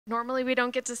Normally we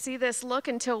don't get to see this look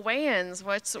until weigh-ins.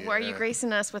 Why are you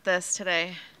gracing us with this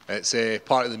today? It's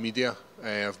part of the media.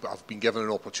 I've been given an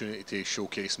opportunity to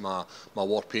showcase my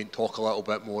war paint, talk a little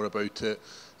bit more about it,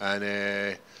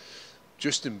 and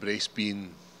just embrace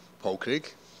being Paul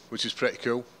Craig, which is pretty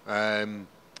cool.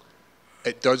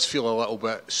 It does feel a little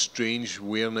bit strange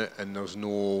wearing it, and there's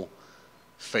no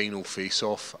final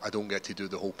face-off. I don't get to do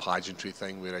the whole pageantry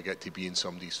thing where I get to be in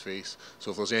somebody's face. So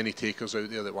if there's any takers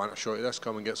out there that want a shot of this,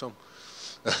 come and get some.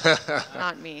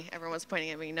 Not me. Everyone's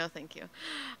pointing at me. No, thank you.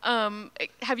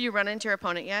 Have you run into your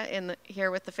opponent yet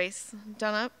here with the face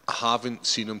done up? I haven't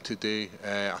seen him today.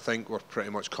 I think we're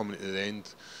pretty much coming to the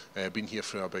end. Been here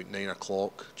for about 9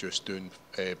 o'clock, just doing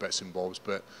bits and bobs,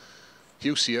 but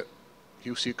he'll see it.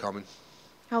 He'll see it coming.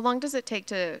 How long does it take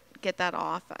to get that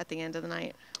off at the end of the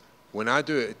night? When I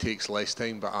do it, it takes less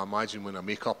time, but I imagine when a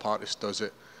makeup artist does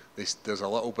it, there's a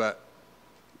little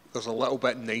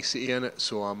bit nicety in it,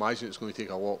 so I imagine it's going to take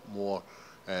a lot more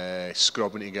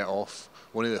scrubbing to get off.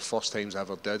 One of the first times I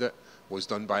ever did it was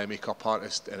done by a makeup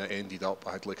artist, and it ended up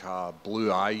I had like a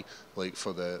blue eye like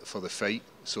for the fight.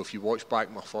 So if you watch back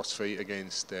my first fight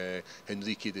against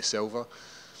Henrique de Silva,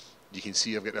 you can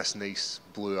see I've got this nice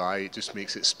blue eye. It just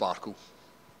makes it sparkle.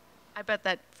 I bet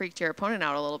that freaked your opponent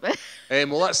out a little bit.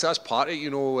 Well, that's part of it, you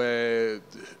know.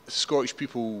 Scottish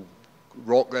people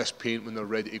rock this paint when they're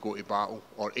ready to go to battle,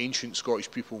 or ancient Scottish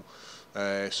people.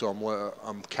 So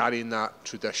I'm carrying that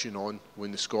tradition on.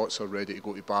 When the Scots are ready to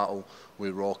go to battle, we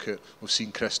rock it. We've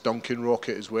seen Chris Duncan rock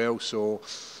it as well, so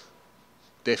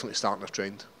definitely starting a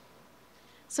trend.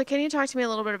 So can you talk to me a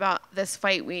little bit about this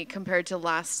fight week compared to the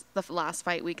last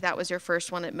fight week? That was your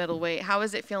first one at middleweight. How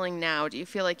is it feeling now? Do you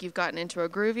feel like you've gotten into a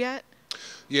groove yet?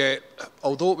 Yeah,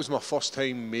 although it was my first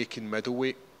time making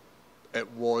middleweight,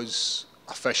 it was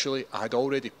officially. I had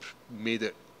already made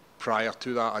it prior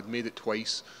to that. I'd made it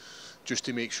twice just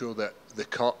to make sure that the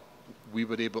cut, we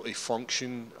were able to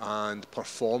function and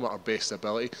perform at our best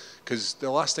ability. Because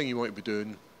the last thing you want to be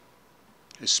doing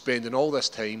is spending all this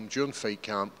time during fight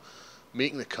camp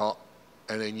making the cut,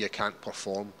 and then you can't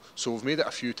perform. So we've made it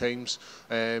a few times.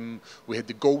 We had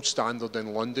the gold standard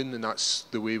in London, and that's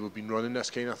the way we've been running this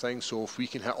kind of thing. So if we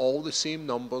can hit all the same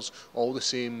numbers, all the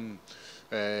same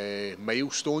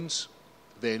milestones,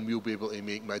 then we'll be able to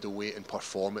make middleweight and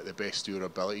perform at the best of our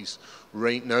abilities.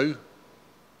 Right now,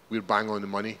 we're bang on the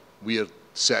money. We're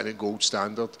sitting at gold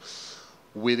standard.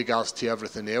 With regards to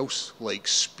everything else, like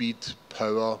speed,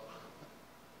 power,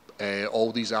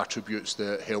 all these attributes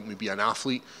that help me be an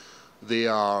athlete, they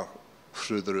are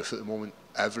through the roof at the moment.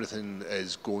 Everything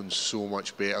is going so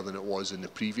much better than it was in the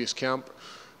previous camp.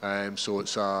 So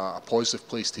it's a positive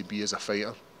place to be as a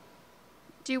fighter.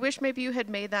 Do you wish maybe you had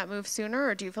made that move sooner,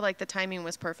 or do you feel like the timing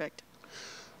was perfect?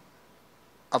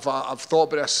 I've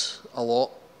thought about this a lot.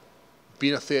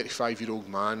 Being a 35-year-old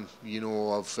man, you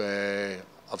know,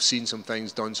 I've seen some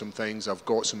things, done some things, I've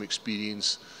got some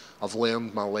experience. I've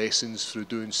learned my lessons through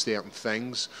doing certain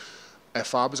things.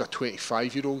 If I was a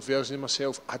 25-year-old version of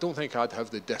myself, I don't think I'd have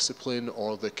the discipline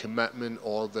or the commitment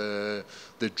or the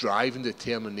drive and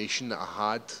determination that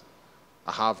I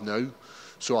have now.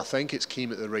 So I think it's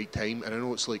came at the right time, and I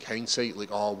know it's like hindsight, like,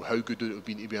 oh, how good would it have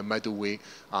been to be a middleweight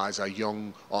as a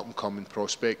young up-and-coming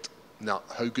prospect? Now,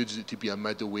 how good is it to be a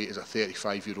middleweight as a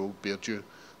 35-year-old Beardew?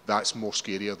 That's more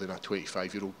scarier than a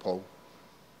 25-year-old Paul.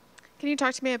 Can you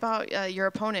talk to me about your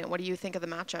opponent? What do you think of the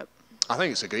matchup? I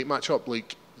think it's a great matchup.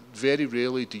 Like, very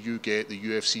rarely do you get the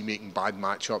UFC making bad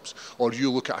matchups, or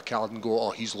you look at a card and go, oh,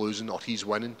 he's losing or he's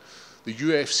winning. The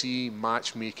UFC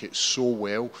match make it so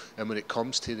well, and when it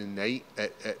comes to the night,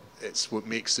 it's what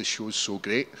makes the shows so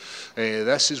great.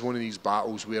 This is one of these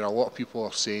battles where a lot of people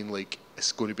are saying like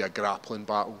it's going to be a grappling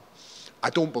battle. I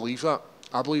don't believe that.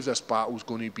 I believe this battle is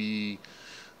going to be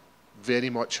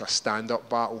very much a stand-up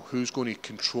battle. Who's going to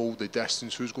control the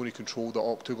distance, who's going to control the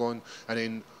octagon, and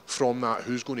then from that,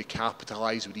 who's going to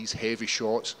capitalise with these heavy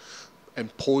shots,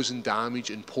 imposing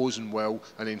damage, imposing will,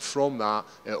 and then from that,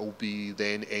 it'll be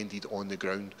then ended on the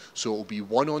ground. So it'll be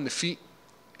won on the feet,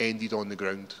 ended on the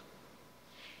ground.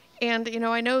 And, you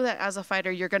know, I know that as a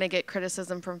fighter, you're going to get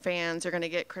criticism from fans, you're going to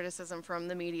get criticism from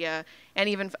the media, and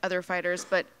even other fighters.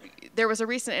 But there was a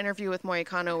recent interview with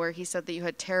Moicano where he said that you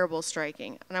had terrible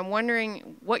striking. And I'm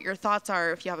wondering what your thoughts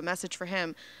are, if you have a message for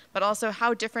him, but also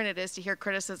how different it is to hear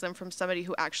criticism from somebody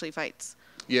who actually fights.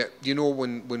 Yeah, you know,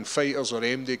 when fighters or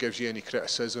MD gives you any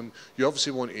criticism, you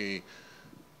obviously want to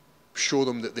show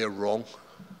them that they're wrong.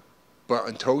 But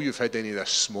until you've had any of this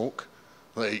smoke,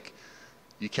 like,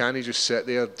 you can't just sit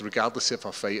there, regardless of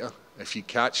a fighter. If you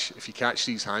catch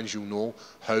these hands, you'll know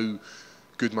how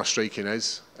good my striking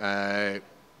is.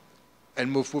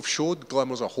 And we've showed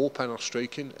glimmers of hope in our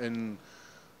striking, and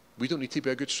we don't need to be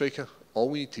a good striker. All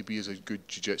we need to be is a good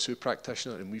jiu-jitsu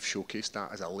practitioner, and we've showcased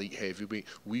that as a light heavyweight.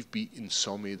 We've beaten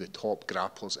some of the top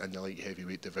grapplers in the light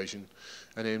heavyweight division,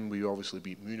 and then we obviously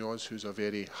beat Munoz, who's a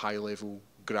very high-level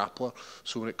grappler.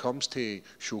 So when it comes to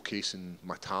showcasing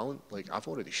my talent, like, I've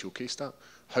already showcased that.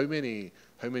 How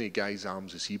many guys'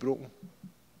 arms has he broken?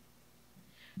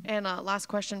 And last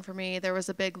question for me. There was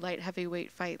a big light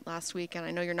heavyweight fight last week, and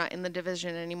I know you're not in the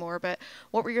division anymore, but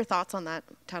what were your thoughts on that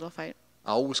title fight?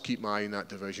 I always keep my eye in that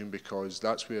division because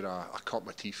that's where I cut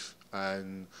my teeth.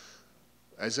 And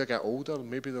as I get older,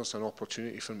 maybe there's an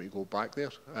opportunity for me to go back there.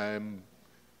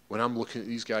 When I'm looking at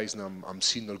these guys and I'm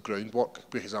seeing their groundwork,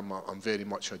 because I'm very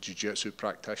much a jiu-jitsu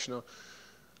practitioner,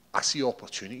 I see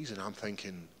opportunities and I'm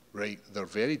thinking, right, they're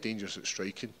very dangerous at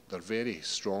striking, they're very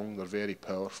strong, they're very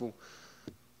powerful,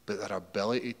 but their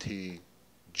ability to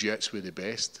jits with the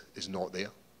best is not there.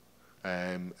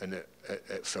 And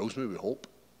it fills me with hope.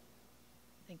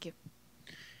 Thank you.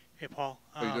 Hey, Paul.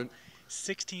 How you doing?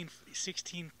 16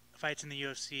 fights in the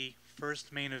UFC,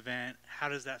 first main event. How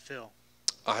does that feel?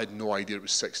 I had no idea it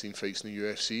was 16 fights in the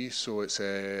UFC, so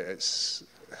it's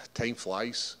time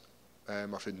flies.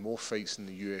 I've had more fights in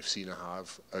the UFC than I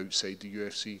have outside the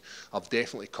UFC. I've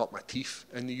definitely cut my teeth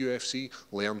in the UFC,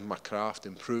 learned my craft,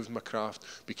 improved my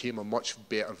craft, became a much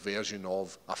better version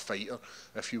of a fighter,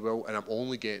 if you will, and I'm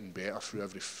only getting better through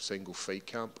every single fight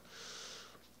camp.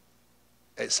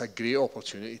 It's a great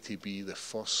opportunity to be the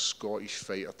first Scottish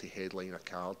fighter to headline a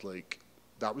card. Like,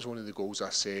 that was one of the goals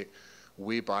I set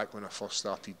way back when I first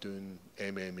started doing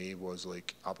MMA, was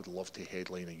like, I would love to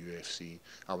headline a UFC.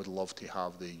 I would love to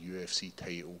have the UFC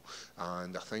title.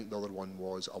 And I think the other one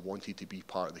was I wanted to be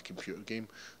part of the computer game.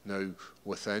 Now,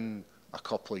 within a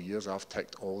couple of years, I've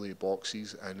ticked all the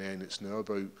boxes, and then it's now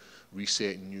about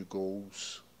resetting new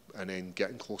goals and then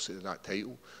getting closer to that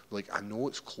title. Like, I know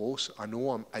it's close. I know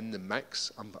I'm in the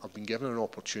mix. I've been given an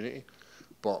opportunity,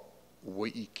 but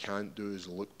what you can't do is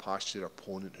look past your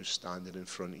opponent who's standing in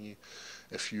front of you.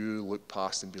 If you look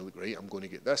past and be like, right, I'm going to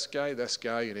get this guy,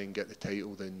 and then get the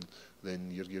title,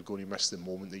 then you're going to miss the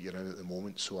moment that you're in at the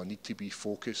moment. So I need to be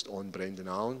focused on Brendan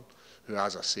Allen, who,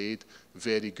 as I said,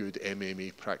 very good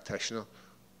MMA practitioner,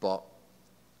 but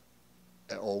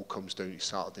it all comes down to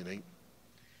Saturday night.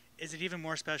 Is it even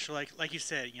more special? Like you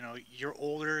said, you know, you're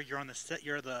older. You're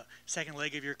the second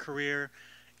leg of your career.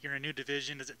 You're in a new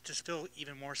division. Does it just feel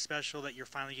even more special that you're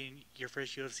finally getting your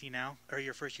first UFC now, or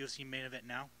your first UFC main event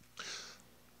now?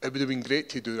 It would have been great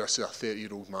to do this as a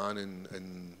 30-year-old man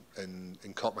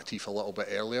and cut my teeth a little bit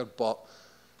earlier, but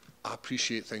I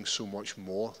appreciate things so much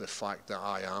more. The fact that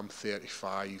I am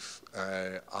 35,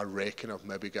 I reckon I've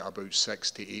maybe got about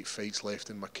 6 to 8 fights left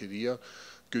in my career,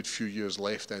 good few years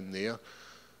left in there.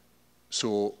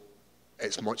 So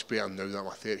it's much better now that I'm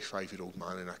a 35-year-old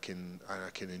man and I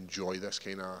can enjoy this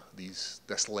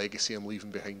this legacy I'm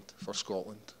leaving behind for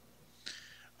Scotland.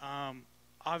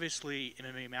 Obviously,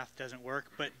 MMA math doesn't work,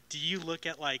 but do you look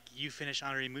at, like, you finish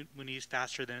Andre Muniz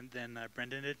faster than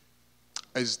Brendan did?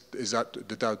 Did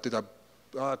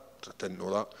I didn't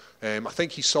know that. I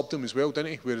think he subbed him as well,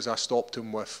 didn't he? Whereas I stopped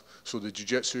him with, so the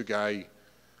jiu-jitsu guy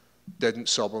didn't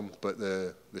sub him, but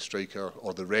the striker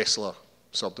or the wrestler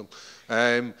subbed him.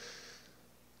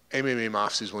 MMA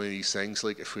maths is one of these things.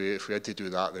 Like, if we had to do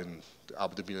that, then I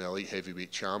would have been an elite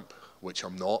heavyweight champ, which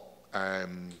I'm not.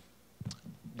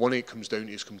 One, it comes down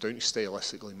to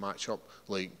stylistically match up.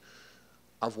 Like,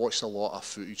 I've watched a lot of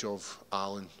footage of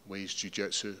Alan with his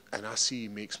jiu-jitsu, and I see he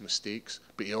makes mistakes,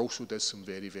 but he also does some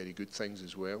very, very good things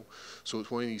as well. So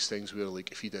it's one of these things where,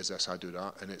 like, if he does this, I do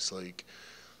that, and it's like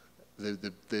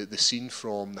the scene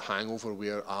from The Hangover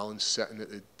where Alan's sitting at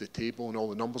the table and all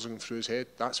the numbers are going through his head.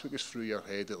 That's what goes through your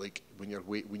head at, like, when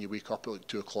you wake up at like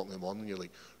 2 o'clock in the morning. You're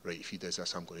like, right, if he does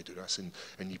this, I'm going to do this,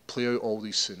 and you play out all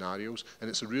these scenarios, and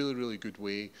it's a really, really good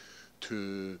way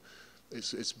to.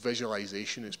 It's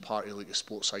visualization. It's part of, like, a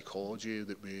sports psychology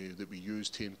that we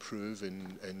use to improve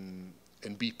and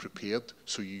be prepared.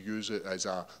 So you use it as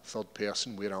a third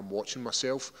person where I'm watching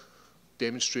myself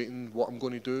demonstrating what I'm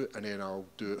going to do, and then I'll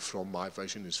do it from my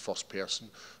vision as first person.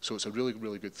 So it's a really,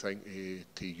 really good thing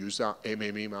to use that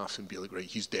MMA math and be like, right,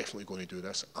 he's definitely going to do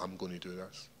this, I'm going to do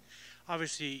this.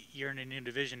 Obviously, you're in a new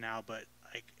division now, but,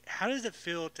 like, how does it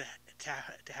feel to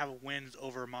have wins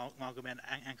over Magomed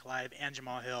Ankalaev and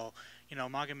Jamal Hill? You know,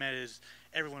 Magomed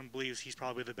everyone believes he's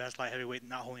probably the best light heavyweight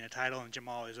not holding a title, and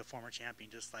Jamal is a former champion.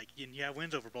 Just like, you have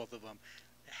wins over both of them.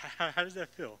 How does that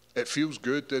feel? It feels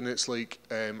good, and it's like,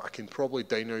 I can probably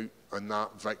dine out on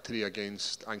that victory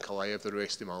against Ankalaev the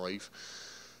rest of my life.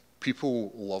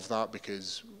 People love that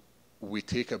because we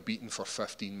take a beating for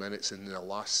 15 minutes in the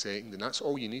last second, and that's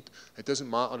all you need. It doesn't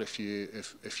matter if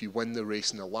you win the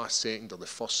race in the last second or the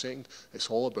first second. It's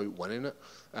all about winning it.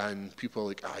 And people are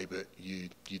like, aye, but you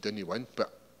didn't win.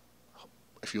 But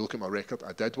if you look at my record,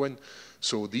 I did win.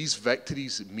 So these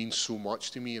victories mean so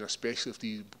much to me, and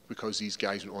especially because these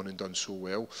guys went on and done so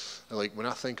well. Like when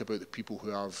I think about the people who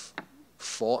have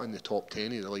fought in the top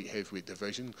 10 of the light heavyweight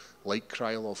division, like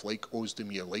Krylov, like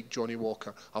Ozdemir, like Johnny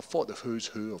Walker, I've fought the who's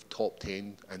who of top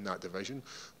 10 in that division,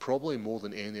 probably more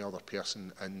than any other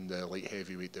person in the light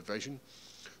heavyweight division.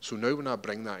 So now when I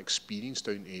bring that experience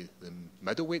down to the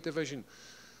middleweight division,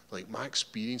 like my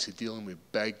experience of dealing with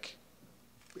big,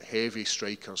 heavy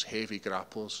strikers, heavy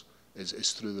grapplers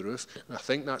is through the roof. And I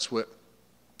think that's what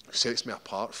sets me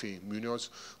apart from Munoz.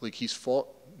 Like he's fought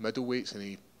middleweights and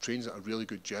he trains at a really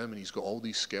good gym and he's got all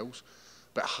these skills.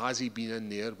 But has he been in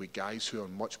there with guys who are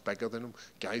much bigger than him,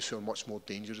 guys who are much more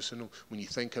dangerous than him? When you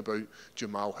think about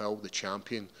Jamal Hill, the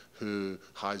champion, who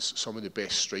has some of the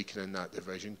best striking in that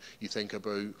division, you think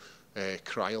about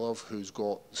Krylov, who's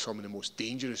got some of the most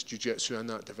dangerous jiu-jitsu in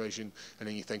that division, and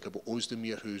then you think about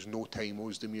Ozdemir, who's no time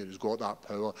Ozdemir, who's got that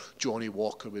power, Johnny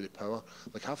Walker with the power.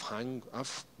 Like I've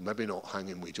maybe not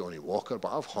hanging with Johnny Walker,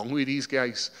 but I've hung with these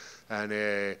guys, and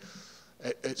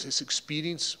it's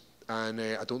experience, and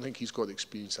I don't think he's got the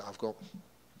experience that I've got.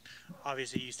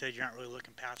 Obviously, you said you're not really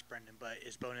looking past Brendan, but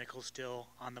is Bo Nickal still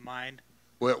on the mind?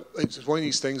 Well, it's one of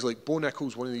these things, like Bo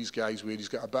Nickal's one of these guys where he's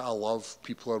got a bit of love,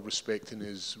 people are respecting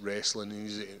his wrestling, and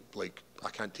he's like, I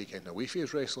can't take anything away from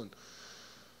his wrestling.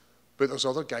 But there's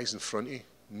other guys in front of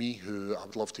me who I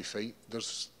would love to fight.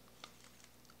 There's,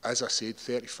 as I said,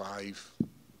 35,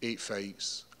 8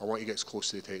 fights. I want to get as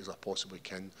close to the title as I possibly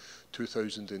can.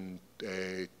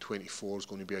 2024 is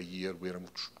going to be a year where I'm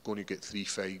going to get 3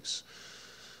 fights,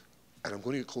 and I'm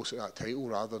going to get close to that title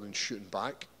rather than shooting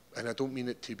back. And I don't mean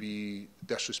it to be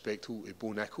disrespectful to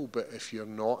Bo Nickal, but if you're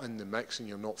not in the mix and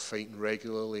you're not fighting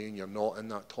regularly and you're not in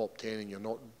that top 10 and you're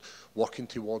not working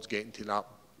towards getting to that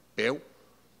belt,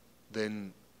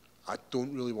 then I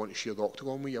don't really want to share the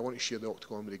octagon with you. I want to share the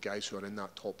octagon with the guys who are in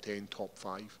that top 10, top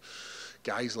 5.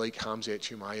 Guys like Hamzat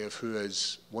Chimaev, who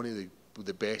is one of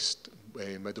the best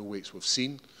middleweights we've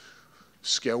seen.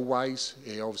 Skill-wise,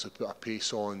 he obviously put a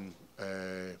pace on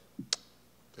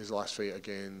his last fight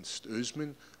against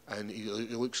Usman, and he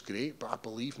looks great, but I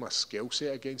believe my skill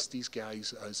set against these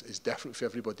guys is different for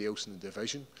everybody else in the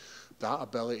division. That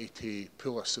ability to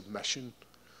pull a submission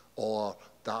or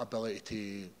that ability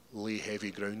to lay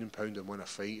heavy ground and pound and win a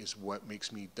fight is what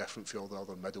makes me different from all the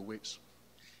other middleweights.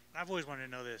 I've always wanted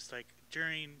to know this, like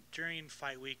during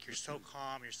fight week, you're so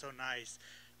calm, you're so nice,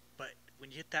 but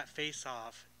when you hit that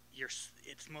face-off,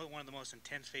 it's one of the most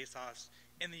intense face-offs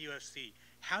in the UFC.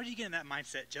 How do you get in that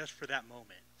mindset just for that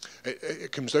moment?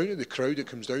 It comes down to the crowd. It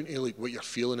comes down to like what you're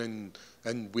feeling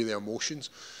and with the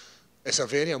emotions. It's a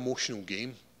very emotional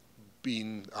game,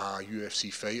 being a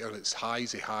UFC fighter. It's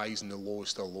highs of highs and the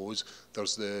lowest of lows.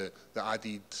 There's the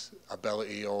added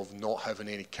ability of not having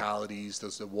any calories.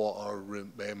 There's the water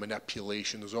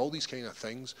manipulation. There's all these kind of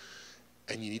things,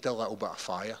 and you need a little bit of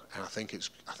fire. And I think it's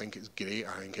great.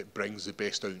 I think it brings the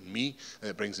best out in me,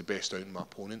 and it brings the best out in my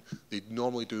opponent. They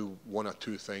normally do one or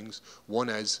two things. One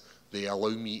is they allow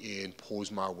me to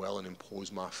impose my will and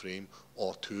impose my frame,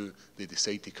 or two, they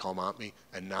decide to come at me,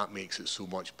 and that makes it so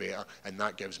much better, and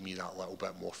that gives me that little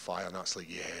bit more fire, and that's like,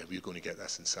 yeah, we're going to get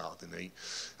this on Saturday night.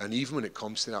 And even when it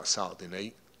comes to that Saturday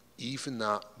night, even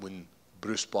that when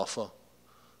Bruce Buffer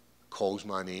calls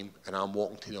my name and I'm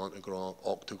walking to the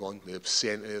octagon, the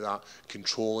centre of that,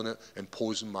 controlling it,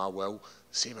 imposing my will,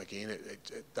 same again,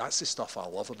 that's the stuff I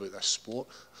love about this sport.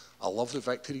 I love the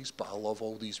victories, but I love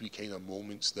all these wee kind of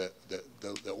moments that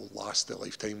will last a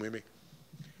lifetime with me.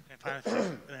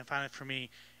 And finally for me,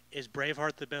 is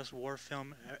Braveheart the best war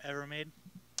film ever made?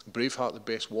 Braveheart the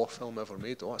best war film ever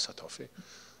made? Oh, that's a toughie.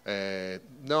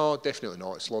 No, definitely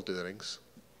not. It's Lord of the Rings.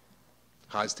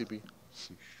 Has to be.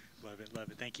 Love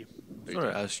it. Thank you. I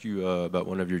want to ask you about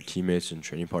one of your teammates and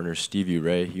training partner, Stevie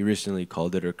Ray. He recently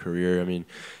called it a career. I mean,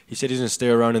 he said he's going to stay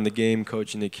around in the game,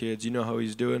 coaching the kids. You know how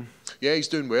he's doing? Yeah, he's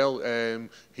doing well.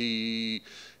 He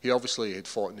obviously had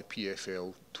fought in the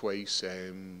PFL twice.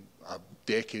 A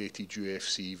decorated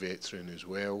UFC veteran as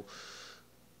well.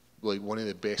 Like one of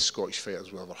the best Scottish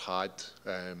fighters we ever had.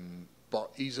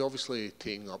 But he's obviously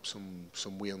taking up some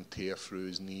wear and tear through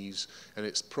his knees, and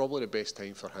it's probably the best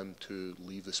time for him to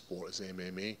leave the sport as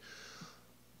MMA.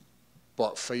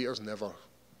 But fighters never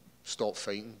stop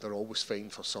fighting. They're always fighting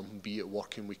for something, be it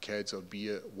working with kids or be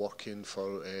it working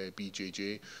for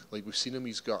BJJ. Like we've seen him,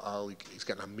 he's got an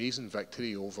amazing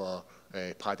victory over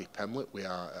Paddy Pimblett with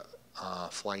a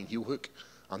flying heel hook.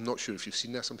 I'm not sure if you've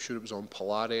seen this. I'm sure it was on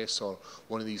Polaris or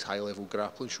one of these high-level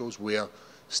grappling shows where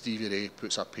Stevie Ray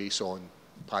puts a pace on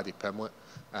Paddy Pimblett,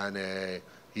 and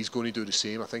he's going to do the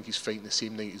same. I think he's fighting the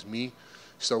same night as me.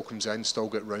 Still comes in, still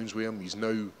get rounds with him. He's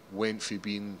now went from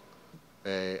being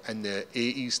in the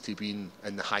 80s to being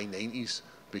in the high 90s,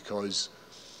 because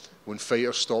when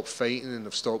fighters stop fighting and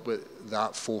they've stopped with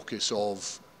that focus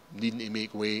of needing to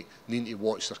make weight, needing to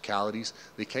watch their calories,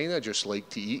 they kind of just like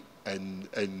to eat, and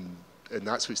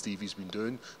that's what Stevie's been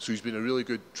doing. So he's been a really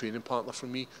good training partner for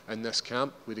me in this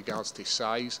camp with regards to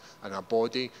size and our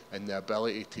body and the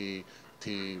ability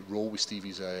to roll with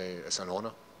Stevie's. It's an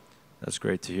honour. That's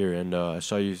great to hear. And I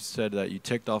saw you said that you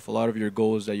ticked off a lot of your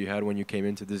goals that you had when you came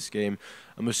into this game.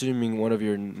 I'm assuming one of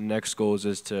your next goals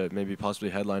is to maybe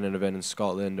possibly headline an event in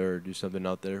Scotland or do something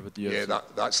out there with the UFC. Yeah,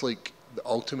 that's like the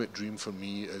ultimate dream for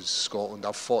me is Scotland.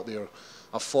 I've fought there.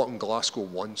 I've fought in Glasgow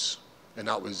once, and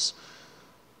that was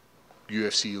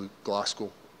UFC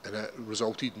Glasgow, and it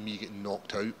resulted in me getting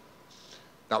knocked out.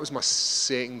 That was my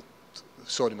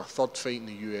my third fight in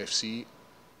the UFC.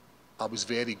 I was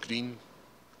very green.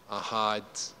 I had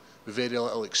very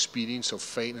little experience of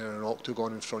fighting in an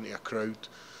octagon in front of a crowd.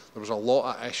 There was a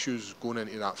lot of issues going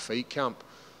into that fight camp.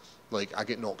 Like, I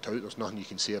get knocked out, there's nothing you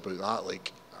can say about that.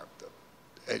 Like,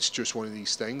 it's just one of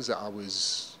these things that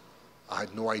I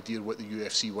had no idea what the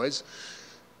UFC was.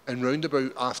 And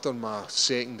roundabout after my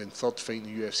second and third fight in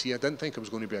the UFC, I didn't think I was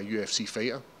going to be a UFC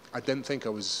fighter. I didn't think I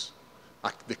was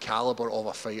the caliber of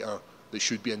a fighter that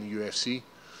should be in the UFC.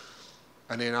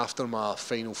 And then after my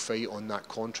final fight on that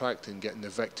contract and getting the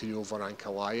victory over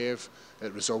Ankalaev,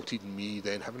 it resulted in me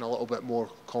then having a little bit more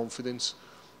confidence.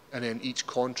 And then each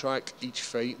contract, each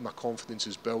fight, my confidence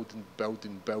is building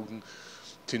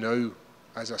to now,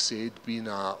 as I said, being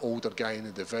an older guy in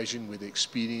the division with the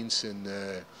experience and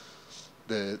the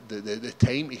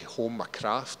time to hone my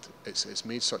craft. It's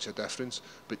made such a difference.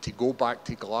 But to go back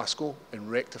to Glasgow and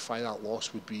rectify that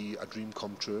loss would be a dream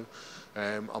come true.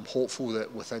 I'm hopeful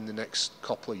that within the next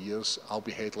couple of years I'll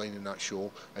be headlining that show,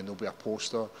 and there'll be a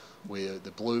poster with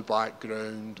the blue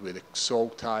background, with the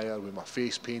salt tire, with my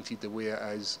face painted the way it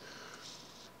is.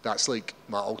 That's like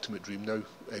my ultimate dream now,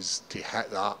 is to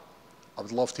hit that. I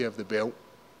would love to have the belt,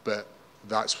 but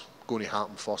that's going to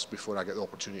happen first before I get the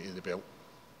opportunity of the belt.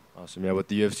 Awesome. Yeah, with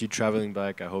the UFC traveling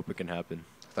back, I hope it can happen.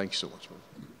 Thank you so much, man.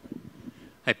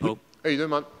 Hey, Paul. How you doing,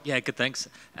 man? Yeah, good, thanks.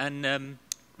 And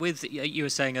with you were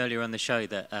saying earlier on the show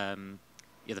that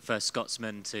you're the first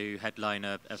Scotsman to headline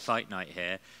a fight night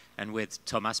here, and with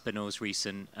Tom Aspinall's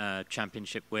recent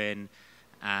championship win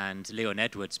and Leon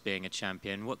Edwards being a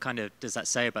champion, what kind of does that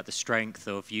say about the strength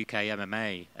of UK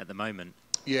MMA at the moment?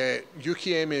 Yeah,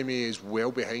 UK MMA is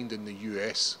well behind in the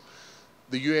US.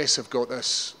 The US have got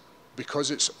this,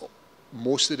 because it's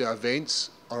most of the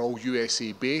events are all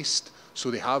USA based,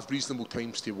 so they have reasonable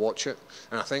times to watch it.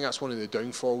 And I think that's one of the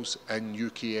downfalls in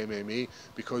UK MMA,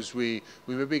 because we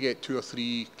maybe get 2 or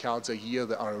 3 cards a year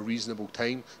that are a reasonable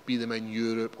time, be them in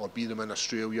Europe or be them in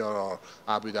Australia or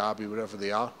Abu Dhabi, wherever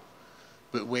they are.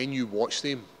 But when you watch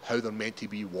them, how they're meant to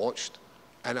be watched,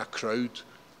 in a crowd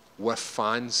with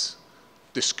fans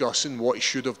discussing what he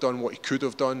should have done, what he could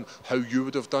have done, how you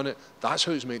would have done it, that's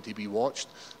how it's meant to be watched.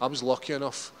 I was lucky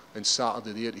enough on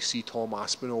Saturday there to see Tom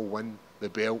Aspinall win the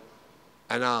belt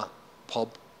in a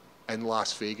pub in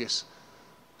Las Vegas,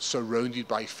 surrounded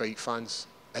by fight fans,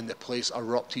 and the place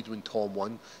erupted when Tom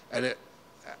won. And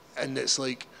it's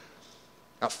like,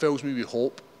 it fills me with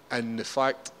hope. And the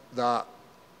fact that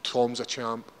Tom's a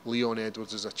champ, Leon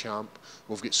Edwards is a champ,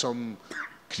 we've got some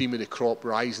cream of the crop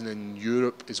rising in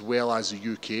Europe as well as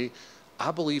the UK.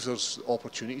 I believe there's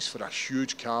opportunities for a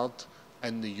huge card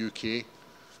in the UK,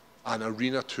 an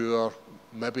arena tour,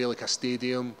 maybe like a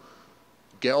stadium,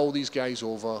 get all these guys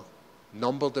over,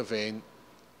 numbered event,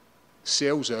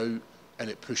 sells out, and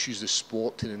it pushes the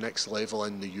sport to the next level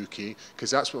in the UK,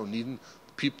 because that's what we're needing.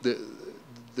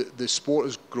 The sport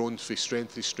has grown from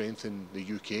strength to strength in the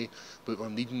UK, but we're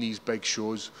needing these big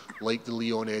shows like the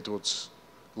Leon Edwards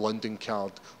London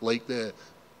card, like the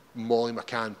Molly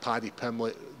McCann, Paddy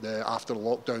Pimblett, the after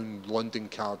lockdown London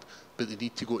card. But they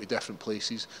need to go to different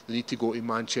places. They need to go to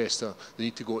Manchester. They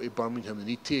need to go to Birmingham. They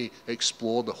need to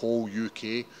explore the whole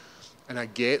UK. And I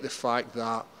get the fact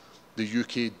that the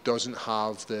UK doesn't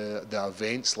have the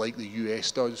events like the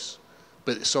US does,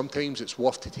 but sometimes it's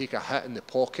worth to take a hit in the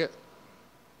pocket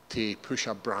to push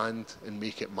a brand and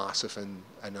make it massive in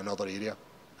another area.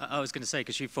 I was going to say,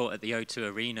 because you fought at the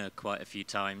O2 Arena quite a few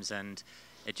times, and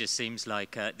it just seems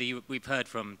like we've heard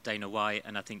from Dana White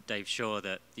and I think Dave Shaw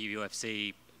that the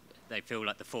UFC, they feel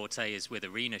like the forte is with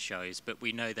arena shows, but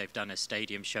we know they've done a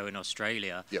stadium show in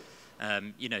Australia. Yep.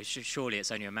 You know, surely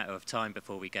it's only a matter of time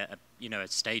before we get a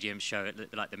stadium show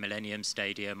at like the Millennium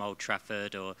Stadium, Old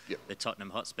Trafford, or Yep. the Tottenham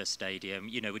Hotspur Stadium.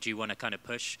 You know, would you want to kind of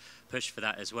push for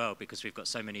that as well? Because we've got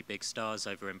so many big stars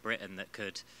over in Britain that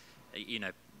could, you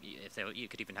know, you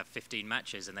could even have 15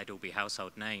 matches and they'd all be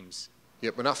household names.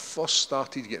 Yeah, when I first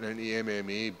started getting into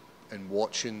MMA and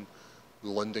watching the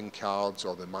London cards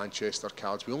or the Manchester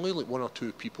cards, we only like 1 or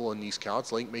 2 people on these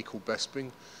cards, like Michael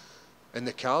Bisping. And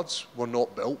the cards were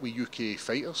not built with UK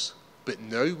fighters. But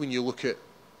now when you look at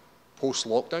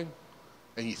post-lockdown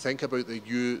and you think about the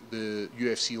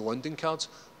UFC London cards,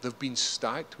 they've been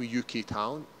stacked with UK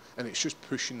talent, and it's just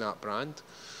pushing that brand.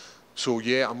 So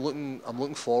yeah, I'm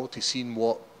looking forward to seeing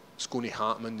what's going to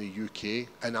happen in the UK,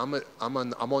 and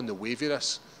I'm on the wave of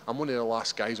this. I'm one of the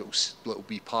last guys that will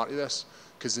be part of this,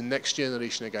 because the next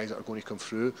generation of guys that are going to come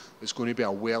through is going to be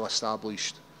a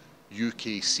well-established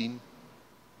UK scene.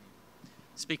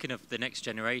 Speaking of the next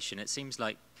generation, it seems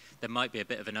like there might be a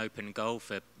bit of an open goal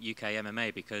for UK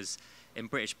MMA, because in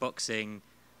British boxing,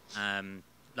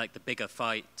 like the bigger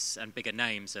fights and bigger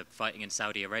names are fighting in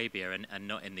Saudi Arabia and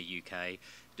not in the UK.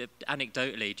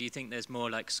 Anecdotally, do you think there's more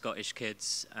like Scottish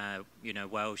kids, you know,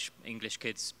 Welsh, English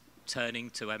kids turning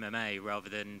to MMA rather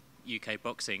than UK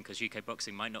boxing? Because UK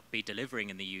boxing might not be delivering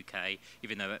in the UK,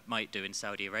 even though it might do in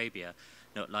Saudi Arabia,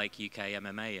 not like UK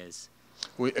MMA is.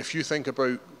 Well, if you think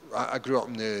about, I grew up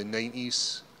in the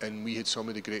 90s and we had some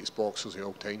of the greatest boxers of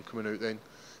all time coming out then.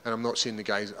 And I'm not saying the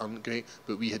guys aren't great,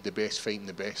 but we had the best fighting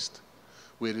the best.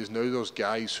 Whereas now there's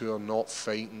guys who are not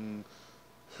fighting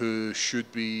who they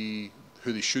should be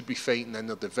fighting in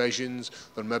their divisions.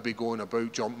 They're maybe going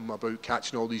about, jumping about,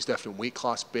 catching all these different weight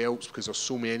class belts because there's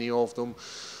so many of them.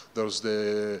 There's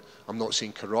I'm not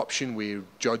saying corruption with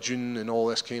judging and all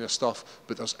this kind of stuff,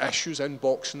 but there's issues in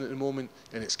boxing at the moment,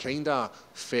 and it's kind of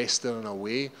festering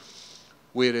away.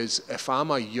 Whereas if I'm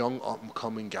a young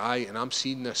up-and-coming guy and I'm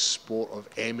seeing this sport of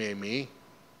MMA,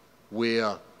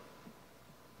 where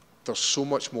there's so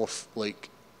much more like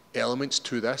elements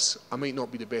to this, I might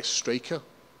not be the best striker,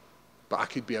 but I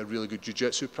could be a really good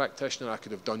jiu-jitsu practitioner. I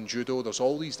could have done judo. There's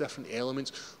all these different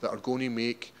elements that are going to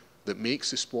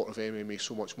makes the sport of MMA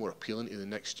so much more appealing to the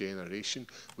next generation.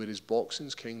 Whereas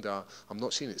boxing's kind of, I'm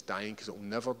not saying it's dying because it'll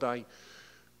never die,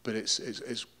 but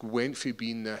it's went from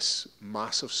being this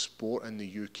massive sport in the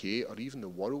UK or even the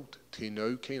world to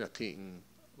now kind of taking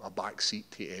a back seat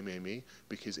to MMA,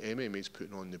 because MMA is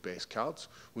putting on the best cards.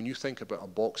 When you think about a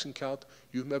boxing card,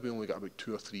 you've maybe only got about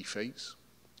 2 or 3 fights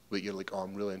that you're like, oh,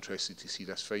 I'm really interested to see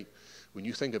this fight. When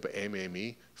you think about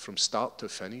MMA, from start to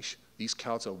finish, these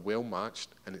cards are well matched,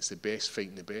 and it's the best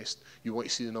fighting the best. You want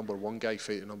to see the number 1 guy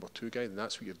fight the number 2 guy, then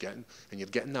that's what you're getting. And you're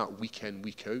getting that week in,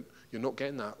 week out. You're not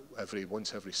getting that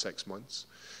once every 6 months.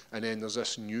 And then there's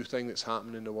this new thing that's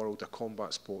happening in the world of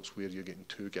combat sports where you're getting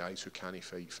 2 guys who can't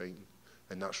fighting.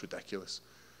 And that's ridiculous.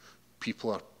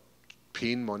 People are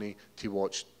paying money to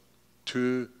watch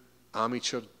 2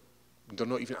 amateur, they're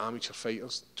not even amateur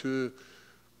fighters, 2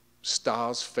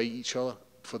 stars fight each other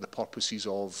for the purposes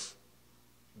of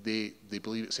they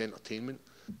believe it's entertainment,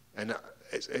 and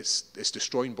it's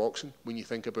destroying boxing. When you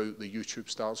think about the YouTube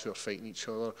stars who are fighting each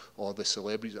other or the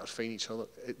celebrities that are fighting each other,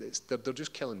 they're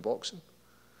just killing boxing,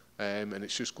 and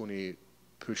it's just going to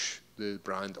push the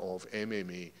brand of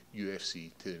MMA,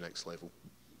 UFC to the next level.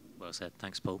 Well said.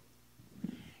 Thanks, Paul.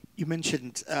 You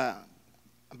mentioned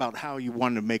about how you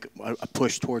wanted to make a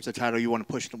push towards the title. You want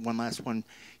to push one last one.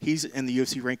 He's in the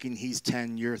UFC ranking. He's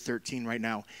 10. You're 13 right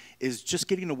now. Is just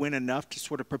getting a win enough to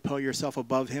sort of propel yourself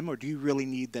above him, or do you really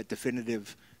need that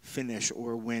definitive finish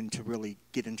or win to really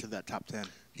get into that top 10?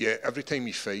 Yeah, every time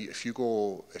you fight, if you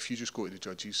just go to the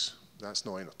judges, that's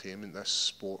not entertainment. This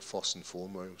sport, first and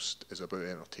foremost, is about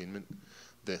entertainment.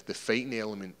 The fighting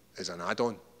element is an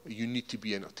add-on. You need to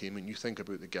be entertainment. You think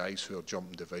about the guys who are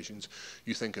jumping divisions.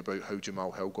 You think about how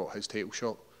Jamal Hill got his title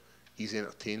shot. He's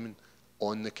entertainment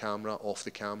on the camera, off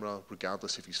the camera,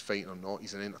 regardless if he's fighting or not.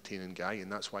 He's an entertaining guy,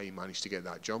 and that's why he managed to get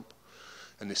that jump.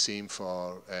 And the same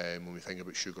for when we think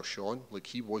about Sugar Sean. Like,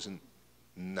 he wasn't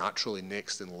naturally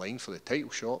next in line for the title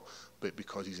shot, but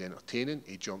because he's entertaining,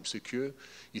 he jumps the queue.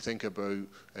 You think about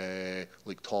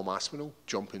like Tom Aspinall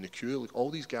jumping the queue. Like, all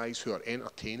these guys who are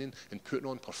entertaining and putting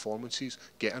on performances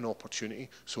get an opportunity,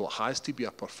 so it has to be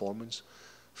a performance.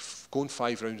 Going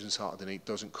 5 rounds on Saturday night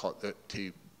doesn't cut it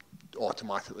to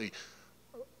automatically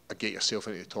get yourself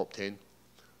into the top 10.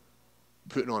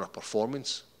 Putting on a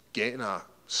performance, getting a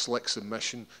slick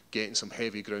submission, getting some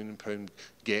heavy ground and pound,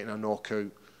 getting a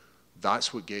knockout,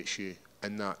 that's what gets you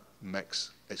in that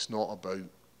mix. It's not about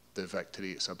the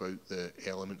victory. It's about the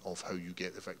element of how you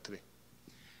get the victory.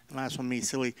 And last one, me,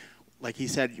 silly. Like he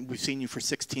said, we've seen you for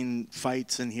 16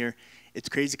 fights in here. It's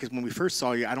crazy because when we first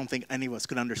saw you, I don't think any of us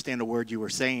could understand a word you were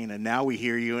saying, and now we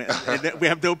hear you, and we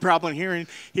have no problem hearing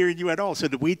you at all. So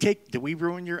did we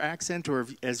ruin your accent, or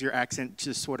has your accent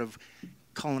just sort of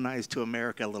colonized to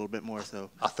America a little bit more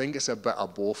so? I think it's a bit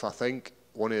of both. I think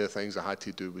one of the things I had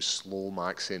to do was slow my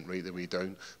accent right the way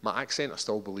down. My accent I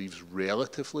still believe is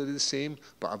relatively the same,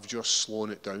 but I've just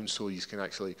slowed it down so you can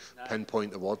actually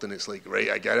pinpoint the word, and it's like, right,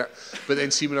 I get it. But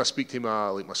then see when I speak to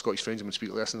my Scottish friends, and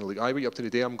speak like this, and they're like, aye, what you up to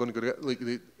today? I'm going to go to, like,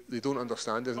 they don't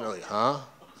understand it, and they're like, huh?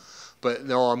 But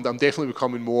no, I'm definitely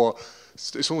becoming more.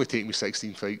 It's only taken me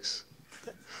 16 fights.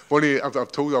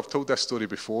 I've told this story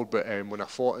before, but when I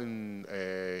fought in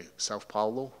Sao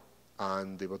Paulo,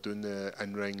 and they were doing the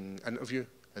in-ring interview,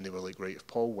 and they were like, right, if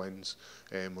Paul wins,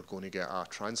 we're going to get a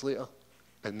translator.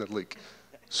 And they're like,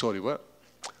 sorry, what?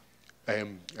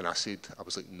 And I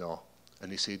was like, no.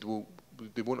 And they said, well,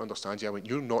 they won't understand you. I went,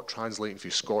 you're not translating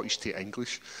from Scottish to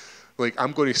English. Like,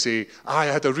 I'm going to say, I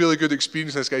had a really good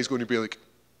experience. This guy's going to be like,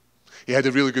 he had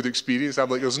a really good experience. I'm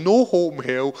like, there's no hope in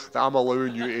hell that I'm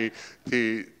allowing you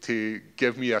to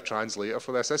give me a translator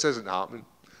for this. This isn't happening.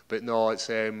 But no, it's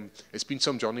been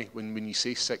some journey when you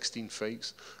say 16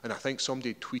 fights. And I think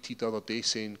somebody tweeted the other day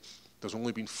saying there's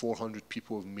only been 400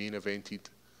 people who've main evented,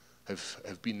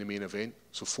 have been the main event.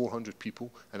 So 400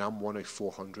 people, and I'm one of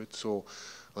 400. So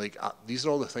like these are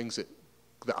all the things that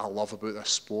I love about this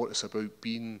sport. It's about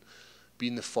being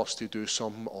the first to do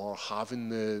something, or having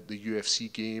the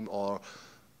UFC game, or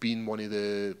being one of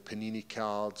the Panini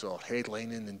cards, or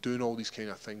headlining and doing all these kind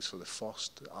of things for the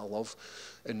first. I love,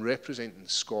 and representing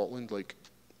Scotland. Like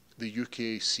the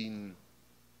UK scene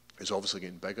is obviously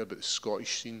getting bigger, but the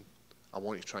Scottish scene, I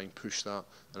want to try and push that,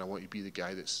 and I want to be the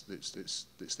guy that's the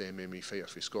MMA fighter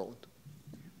for Scotland.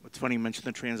 It's funny you mentioned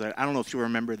the translator. I don't know if you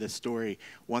remember this story.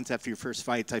 Once after your first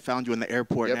fights, I found you in the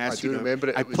airport and asked you. Remember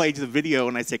it. I played the video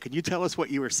and I said, "Could you tell us what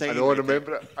you were saying?" I know, I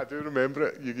remember it. I do remember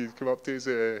it. You come up to us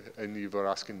and you were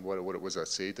asking what it was I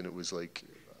said, and it was like,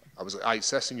 I was like, "Aye,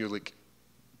 it's this," and you're like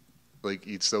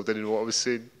you still didn't know what I was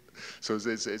saying. So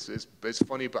it's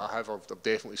funny, but I've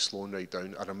definitely slowed right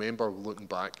down. I remember looking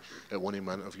back at one of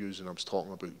my interviews, and I was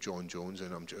talking about John Jones,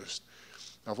 and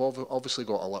I've obviously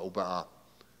got a little bit of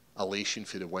elation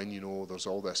for the win, you know. There's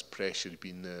all this pressure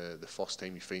being the first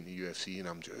time you fight in the UFC, and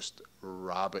I'm just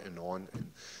rabbiting on,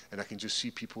 and I can just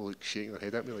see people like shaking their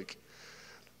head at me like,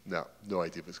 no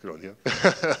idea what's going on here.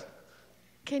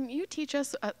 Can you teach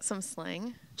us some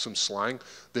slang? Some slang.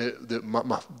 The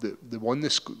one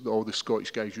all the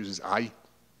Scottish guys use is aye.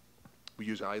 We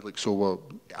use aye, like, so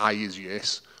aye is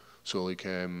yes. So like,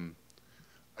 are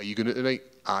you going out tonight?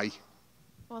 Aye.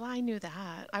 Well, I knew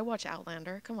that. I watch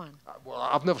Outlander. Come on. Well,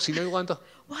 I've never seen Outlander.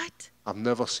 What? I've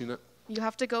never seen it. You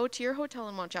have to go to your hotel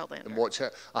and watch Outlander. And watch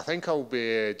it. I think I'll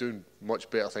be doing much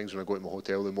better things when I go to my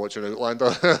hotel than watching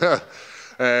Outlander.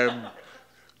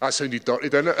 That sounded dirty,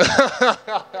 didn't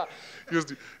it?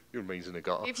 Your mind's in the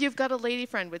gutter. If you've got a lady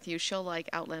friend with you, she'll like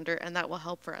Outlander, and that will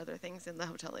help for other things in the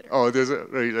hotel later. Oh, does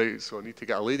it? Right. So I need to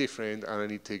get a lady friend, and I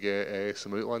need to get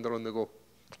some Outlander on the go.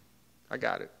 I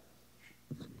got it.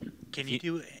 Can you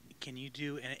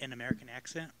do an American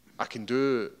accent? I can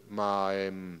do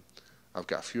my. I've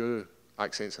got a few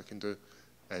accents I can do,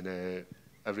 and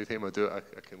every time I do it,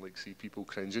 I can like see people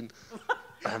cringing.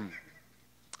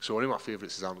 So one of my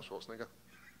favourites is Arnold Schwarzenegger.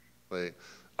 Like,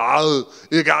 oh,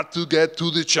 you got to get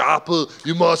to the chopper.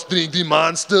 You must drink the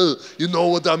monster. You know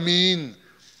what I mean.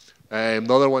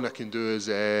 Another one I can do is,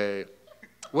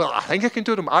 well, I think I can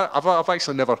do them. I've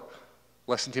actually never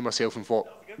listened to myself and thought,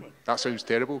 that sounds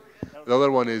terrible. The other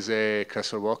one is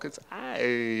Christopher Walken's.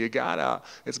 Hey, you gotta,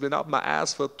 it's been up my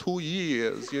ass for 2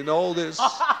 years. You know this,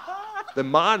 the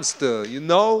monster, you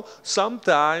know.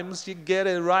 Sometimes you get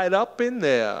it right up in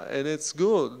there and it's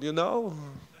good, you know.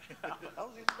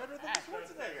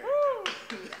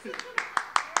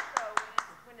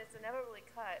 When it's inevitably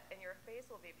cut and your face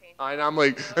will be painted. And I'm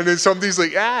like, and then somebody's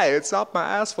like, hey, it's up my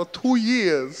ass for 2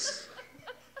 years.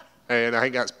 And I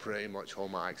think that's pretty much all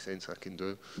my accents I can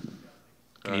do.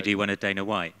 Can you do one of Dana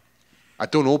White? I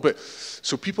don't know, but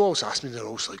so people always ask me, they're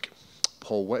always like,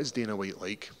 Paul, what is Dana White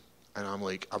like? And I'm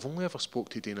like, I've only ever spoke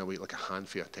to Dana White like a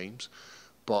handful of times,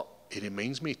 but he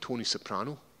reminds me of Tony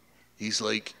Soprano. He's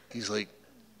like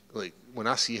when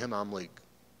I see him, I'm like,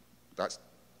 that's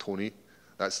Tony,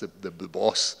 that's the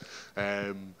boss.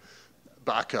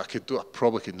 But I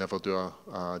probably could never do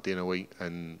a Dana White,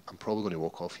 and I'm probably going to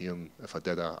walk off here, and if I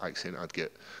did an accent, I'd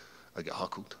get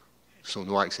huckled. So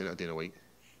no accent of Dana White.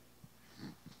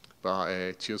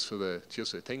 But cheers for the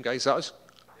time, guys. That was.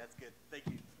 That's good. Thank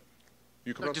you.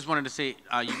 You I just wanted to say,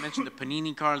 you mentioned the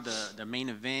Panini card, the main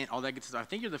event, all that good stuff. I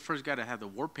think you're the first guy to have the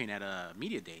war paint at a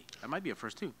media day. That might be a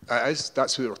first too. It is.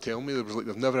 That's what they were telling me. They was like,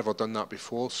 they've never ever done that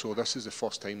before. So this is the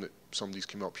first time that somebody's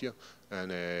come up here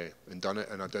and done it.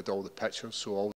 And I did all the pictures. So all